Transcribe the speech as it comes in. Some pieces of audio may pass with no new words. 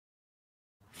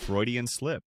Freudian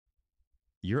Slip.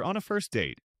 You're on a first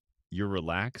date. You're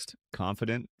relaxed,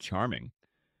 confident, charming.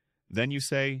 Then you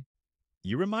say,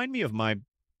 "You remind me of my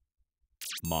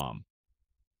mom."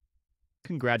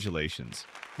 Congratulations.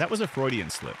 That was a Freudian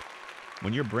slip,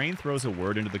 when your brain throws a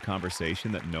word into the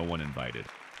conversation that no one invited.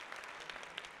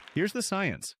 Here's the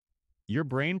science. Your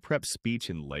brain preps speech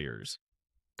in layers.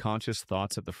 Conscious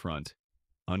thoughts at the front,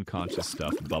 unconscious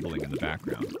stuff bubbling in the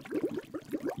background.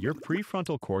 Your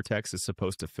prefrontal cortex is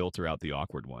supposed to filter out the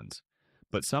awkward ones.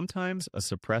 But sometimes a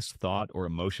suppressed thought or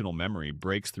emotional memory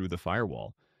breaks through the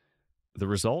firewall. The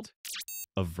result?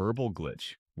 A verbal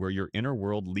glitch, where your inner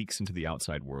world leaks into the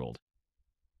outside world.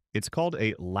 It's called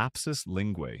a lapsus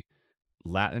linguae,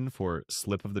 Latin for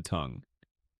slip of the tongue,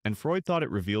 and Freud thought it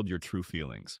revealed your true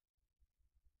feelings.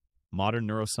 Modern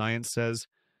neuroscience says,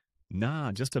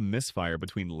 nah, just a misfire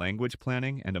between language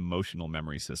planning and emotional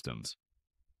memory systems.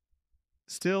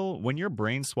 Still, when your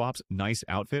brain swaps nice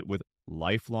outfit with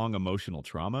lifelong emotional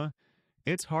trauma,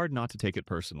 it's hard not to take it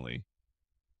personally.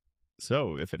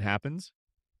 So, if it happens,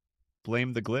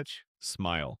 blame the glitch,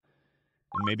 smile,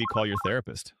 and maybe call your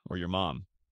therapist or your mom.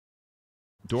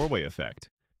 Doorway effect.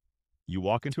 You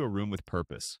walk into a room with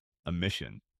purpose, a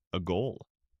mission, a goal.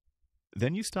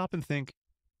 Then you stop and think,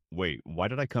 wait, why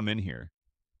did I come in here?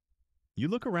 You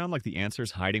look around like the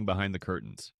answer's hiding behind the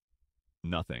curtains.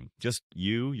 Nothing. Just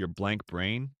you, your blank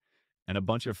brain, and a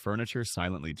bunch of furniture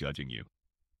silently judging you.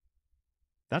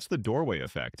 That's the doorway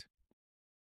effect.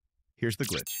 Here's the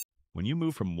glitch. When you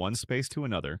move from one space to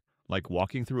another, like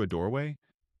walking through a doorway,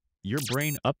 your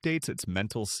brain updates its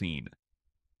mental scene.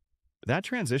 That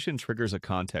transition triggers a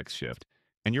context shift,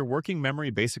 and your working memory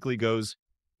basically goes,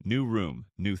 new room,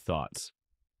 new thoughts.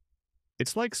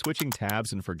 It's like switching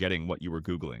tabs and forgetting what you were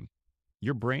Googling.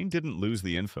 Your brain didn't lose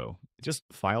the info, it just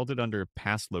filed it under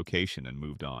past location and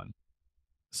moved on.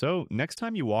 So, next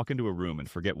time you walk into a room and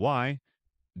forget why,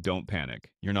 don't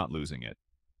panic, you're not losing it.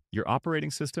 Your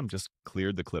operating system just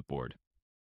cleared the clipboard.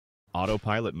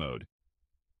 Autopilot mode.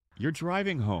 You're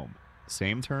driving home.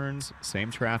 Same turns,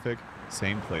 same traffic,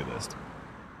 same playlist.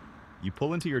 You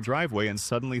pull into your driveway and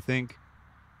suddenly think,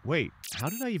 wait, how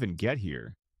did I even get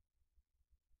here?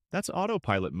 That's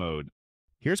autopilot mode.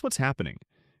 Here's what's happening.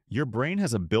 Your brain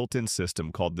has a built-in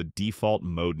system called the default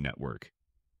mode network.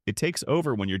 It takes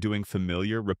over when you're doing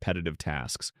familiar, repetitive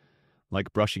tasks,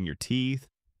 like brushing your teeth,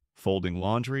 folding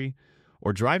laundry,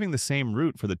 or driving the same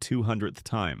route for the 200th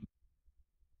time.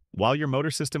 While your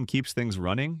motor system keeps things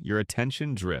running, your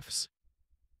attention drifts.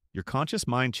 Your conscious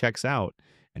mind checks out,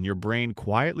 and your brain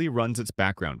quietly runs its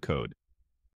background code.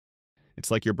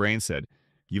 It's like your brain said,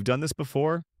 "You've done this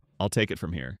before? I'll take it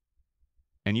from here."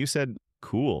 And you said,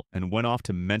 "Cool," and went off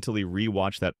to mentally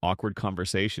rewatch that awkward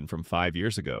conversation from 5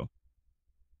 years ago.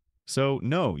 So,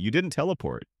 no, you didn't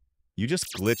teleport. You just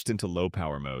glitched into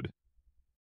low-power mode.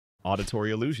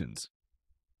 Auditory illusions.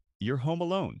 You're home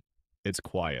alone. It's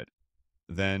quiet.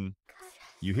 Then,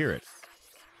 you hear it.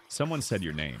 Someone said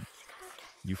your name.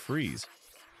 You freeze.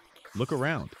 Look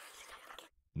around.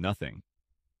 Nothing.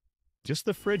 Just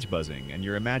the fridge buzzing and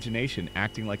your imagination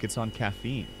acting like it's on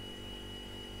caffeine.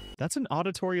 That's an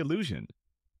auditory illusion,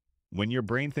 when your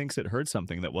brain thinks it heard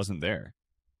something that wasn't there.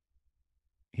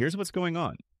 Here's what's going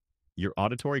on. Your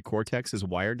auditory cortex is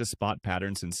wired to spot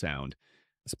patterns in sound,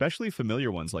 especially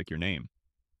familiar ones like your name.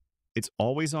 It's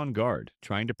always on guard,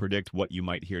 trying to predict what you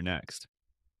might hear next.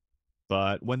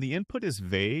 But when the input is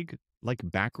vague,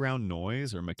 like background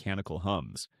noise or mechanical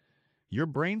hums, your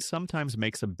brain sometimes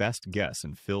makes a best guess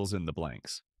and fills in the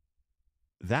blanks.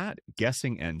 That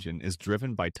guessing engine is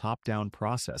driven by top-down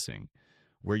processing,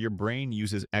 where your brain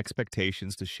uses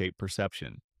expectations to shape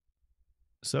perception.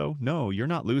 So, no, you're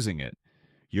not losing it.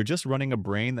 You're just running a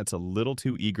brain that's a little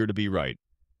too eager to be right,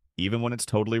 even when it's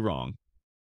totally wrong.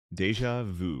 Déjà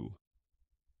vu.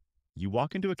 You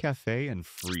walk into a cafe and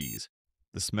freeze.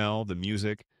 The smell, the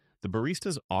music, the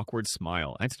barista's awkward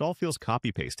smile, and it all feels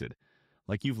copy-pasted,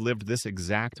 like you've lived this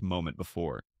exact moment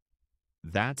before.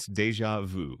 That's déjà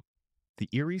vu, the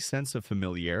eerie sense of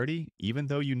familiarity, even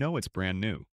though you know it's brand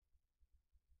new.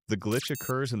 The glitch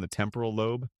occurs in the temporal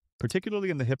lobe, particularly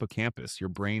in the hippocampus, your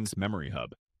brain's memory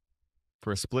hub.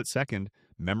 For a split second,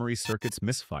 memory circuits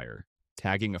misfire,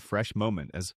 tagging a fresh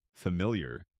moment as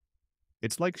familiar.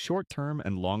 It's like short-term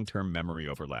and long-term memory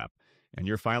overlap, and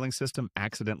your filing system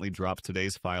accidentally drops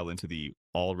today's file into the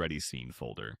already seen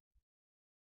folder.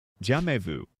 Jamais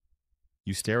vu.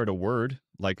 You stare at a word,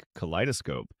 like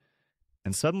kaleidoscope,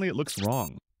 and suddenly it looks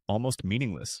wrong, almost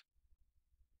meaningless.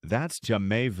 That's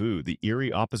jamais vu, the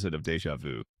eerie opposite of déjà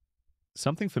vu.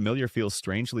 Something familiar feels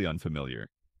strangely unfamiliar.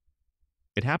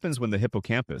 It happens when the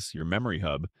hippocampus, your memory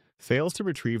hub, fails to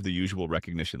retrieve the usual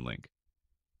recognition link.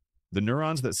 The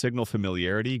neurons that signal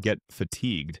familiarity get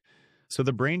fatigued, so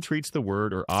the brain treats the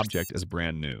word or object as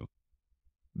brand new.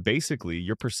 Basically,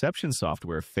 your perception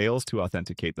software fails to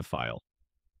authenticate the file.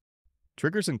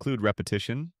 Triggers include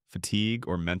repetition, fatigue,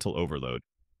 or mental overload.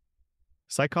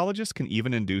 Psychologists can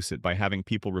even induce it by having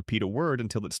people repeat a word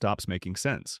until it stops making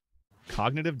sense.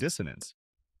 Cognitive dissonance.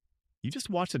 You just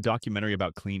watched a documentary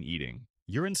about clean eating.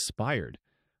 You're inspired,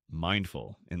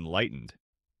 mindful, enlightened.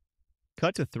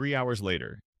 Cut to 3 hours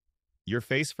later. You're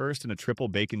face first in a triple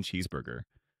bacon cheeseburger,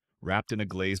 wrapped in a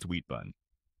glazed wheat bun.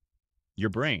 Your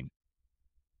brain.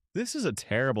 This is a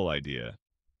terrible idea.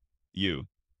 You.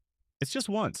 It's just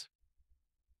once.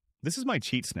 This is my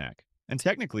cheat snack, and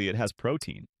technically it has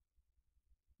protein.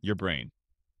 Your brain.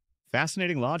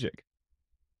 Fascinating logic.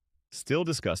 Still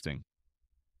disgusting.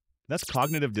 That's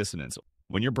cognitive dissonance,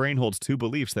 when your brain holds two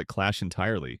beliefs that clash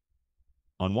entirely.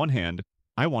 On one hand,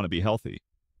 I want to be healthy.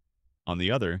 On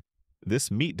the other,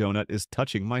 this meat donut is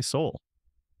touching my soul.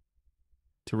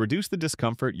 To reduce the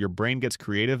discomfort, your brain gets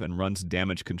creative and runs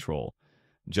damage control,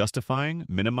 justifying,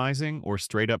 minimizing, or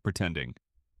straight up pretending.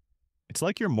 It's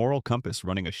like your moral compass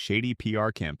running a shady PR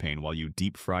campaign while you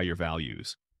deep fry your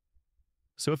values.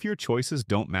 So if your choices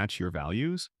don't match your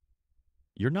values,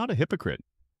 you're not a hypocrite.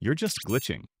 You're just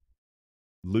glitching.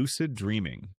 Lucid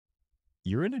dreaming.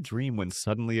 You're in a dream when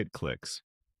suddenly it clicks.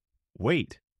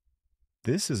 Wait,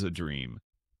 this is a dream.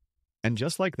 And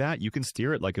just like that, you can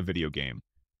steer it like a video game,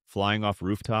 flying off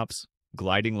rooftops,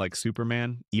 gliding like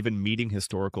Superman, even meeting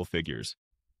historical figures.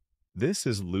 This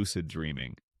is lucid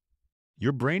dreaming.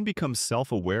 Your brain becomes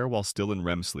self-aware while still in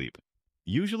REM sleep.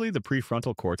 Usually the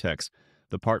prefrontal cortex,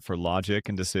 the part for logic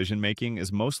and decision-making,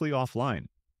 is mostly offline.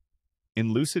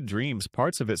 In lucid dreams,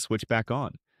 parts of it switch back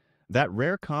on. That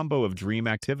rare combo of dream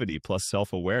activity plus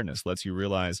self-awareness lets you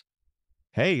realize,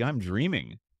 hey, I'm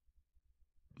dreaming.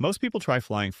 Most people try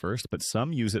flying first, but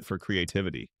some use it for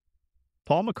creativity.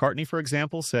 Paul McCartney, for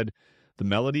example, said the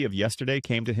melody of yesterday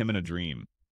came to him in a dream.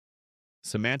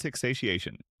 Semantic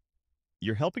satiation.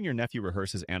 You're helping your nephew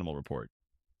rehearse his animal report.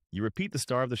 You repeat the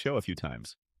star of the show a few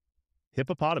times.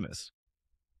 Hippopotamus.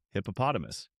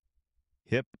 Hippopotamus.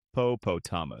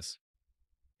 Hippopotamus.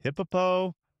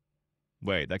 Hippopo.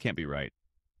 Wait, that can't be right.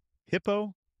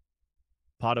 Hippo?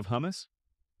 Pot of hummus?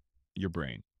 Your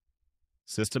brain.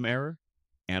 System error?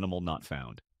 Animal not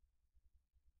found.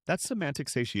 That's semantic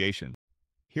satiation.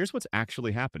 Here's what's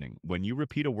actually happening. When you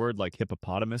repeat a word like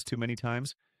hippopotamus too many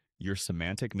times, your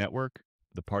semantic network,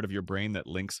 the part of your brain that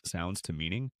links sounds to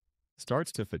meaning,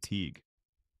 starts to fatigue.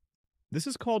 This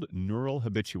is called neural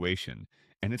habituation,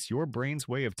 and it's your brain's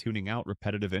way of tuning out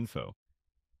repetitive info.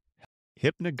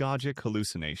 Hypnagogic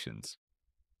hallucinations.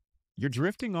 You're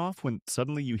drifting off when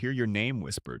suddenly you hear your name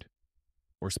whispered,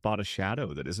 or spot a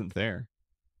shadow that isn't there.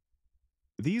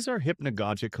 These are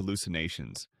hypnagogic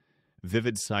hallucinations,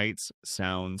 vivid sights,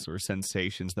 sounds, or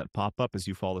sensations that pop up as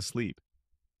you fall asleep.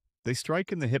 They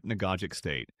strike in the hypnagogic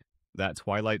state, that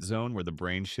twilight zone where the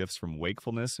brain shifts from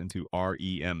wakefulness into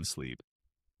REM sleep.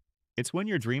 It's when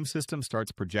your dream system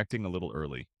starts projecting a little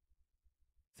early.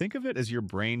 Think of it as your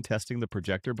brain testing the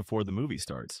projector before the movie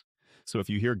starts. So if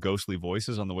you hear ghostly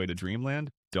voices on the way to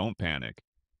dreamland, don't panic.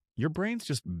 Your brain's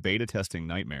just beta testing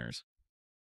nightmares.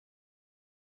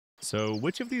 So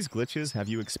which of these glitches have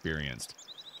you experienced?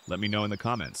 Let me know in the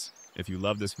comments. If you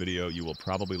love this video, you will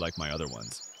probably like my other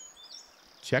ones.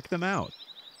 Check them out.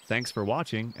 Thanks for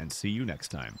watching, and see you next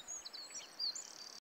time.